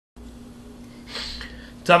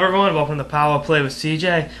What's up, everyone? Welcome to Power Play with CJ.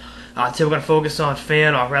 Today we're going to focus on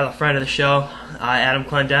or rather friend of the show, Adam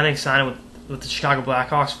Clendening, signed with the Chicago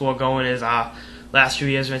Blackhawks, foregoing his last 2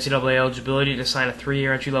 years of NCAA eligibility to sign a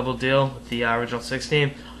 3-year entry-level deal with the original 6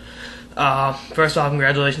 team. First off,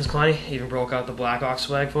 congratulations, Clenny. Even broke out the Blackhawks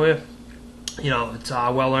swag for you. You know, it's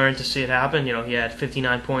well earned to see it happen. You know, he had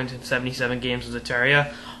 59 points in 77 games as a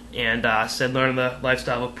Terrier, and said learning the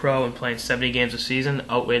lifestyle of a pro and playing 70 games a season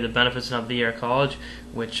outweighed the benefits of the year of college,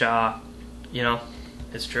 which, you know,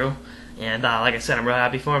 is true. And like I said, I'm real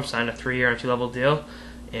happy for him. Signed a 3-year entry-level deal,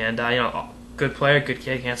 and you know, good player, good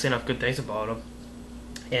kid. Can't say enough good things about him.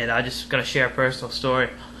 And I just gonna share a personal story.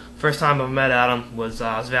 First time I met Adam was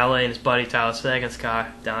I was valeting his buddy Tyler Sagan's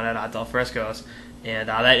car down at Del Frisco's, and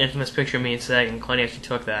that infamous picture of me and Sagan, Clenny actually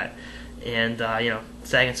took that. And you know,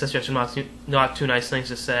 Sagan's sister had not too nice things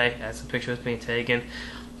to say as the picture was being taken,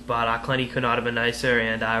 but Clenny could not have been nicer,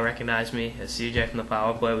 and recognized me as CJ from the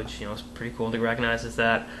Power Play, which, you know, is pretty cool to recognize as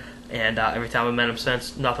that. And every time I met him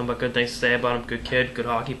since, nothing but good things to say about him. Good kid, good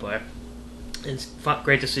hockey player. And it's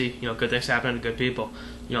great to see, you know, good things happening to good people,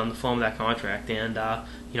 you know, in the form of that contract. And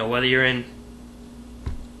you know, whether you're in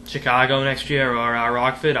Chicago next year or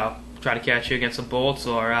Rockford, I'll try to catch you against the Bolts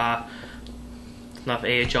or enough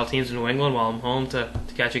AHL teams in New England while I'm home to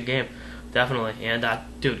catch a game. Definitely. And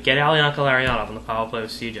dude, get Aliana Kolarianov on the Power Play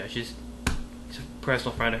with CJ. She's a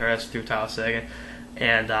personal friend of hers through Tyler Sagan.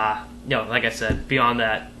 And you know, like I said, beyond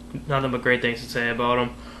that, nothing but great things to say about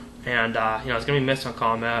him. And you know, it's gonna be missed on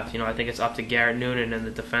Colin Math. You know, I think it's up to Garrett Noonan and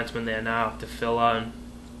the defenseman there now to fill in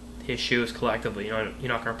his shoes collectively. You know, you're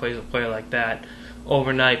not gonna replace a player like that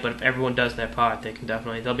overnight, but if everyone does their part,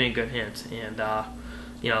 they'll be in good hands. And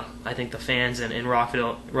you know, I think the fans in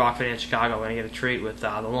Rockford and Chicago are going to get a treat with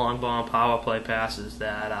the long ball and power play passes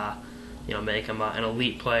that you know, make him an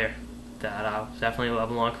elite player that definitely will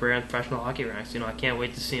have a long career in professional hockey ranks. You know, I can't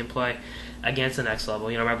wait to see him play against the next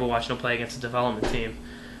level. You know, I remember watching him play against the development team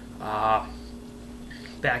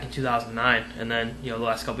back in 2009, and then, you know, the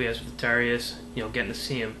last couple of years with the Terriers, you know, getting to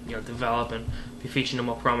see him, you know, develop and be featured in a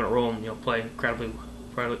more prominent role and, you know, play incredibly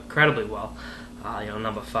well. You know,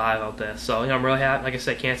 number 5 out there. So, you know, I'm really happy. Like I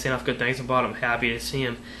said, can't say enough good things about him. Happy to see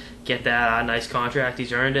him get that nice contract.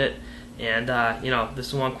 He's earned it. And you know, this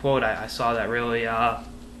is one quote I saw that really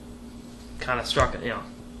kind of struck, you know,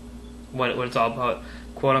 what it's all about.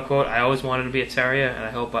 Quote unquote, I always wanted to be a Terrier, and I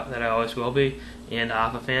hope that I always will be. And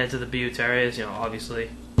for fans of the BU Terriers, you know, obviously,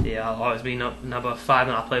 yeah, I'll always be number 5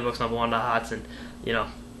 in our playbooks, number 1 in our hearts. And, you know,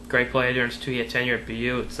 great player during his 2-year tenure at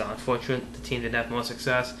BU. It's unfortunate the team didn't have more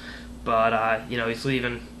success. But you know, he's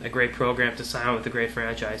leaving a great program to sign with a great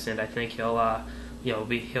franchise, and I think he'll you know,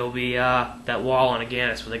 he'll be that wall on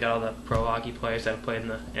Aganis where they got all the pro hockey players that have played in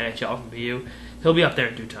the NHL from BU. He'll be up there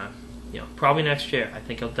in due time. You know, probably next year. I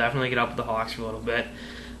think he'll definitely get up with the Hawks for a little bit.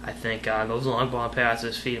 I think those long ball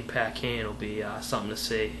passes feeding Pat Kane will be something to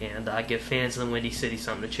see, and give fans in the Windy City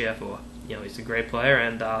something to cheer for. You know, he's a great player,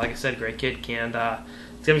 and like I said, great kid.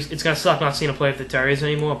 It's gonna suck not seeing him play for the Terriers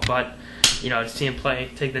anymore, but you know, to see him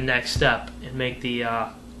take the next step and make the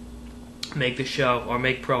show, or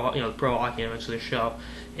make the pro hockey eventually the show,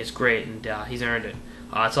 is great, and he's earned it.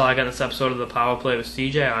 That's all I got in this episode of the Power Play with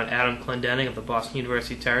CJ on Adam Clendening of the Boston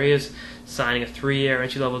University Terriers, signing a 3-year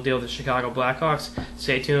entry-level deal with the Chicago Blackhawks.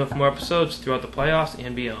 Stay tuned for more episodes throughout the playoffs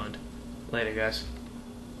and beyond. Later, guys.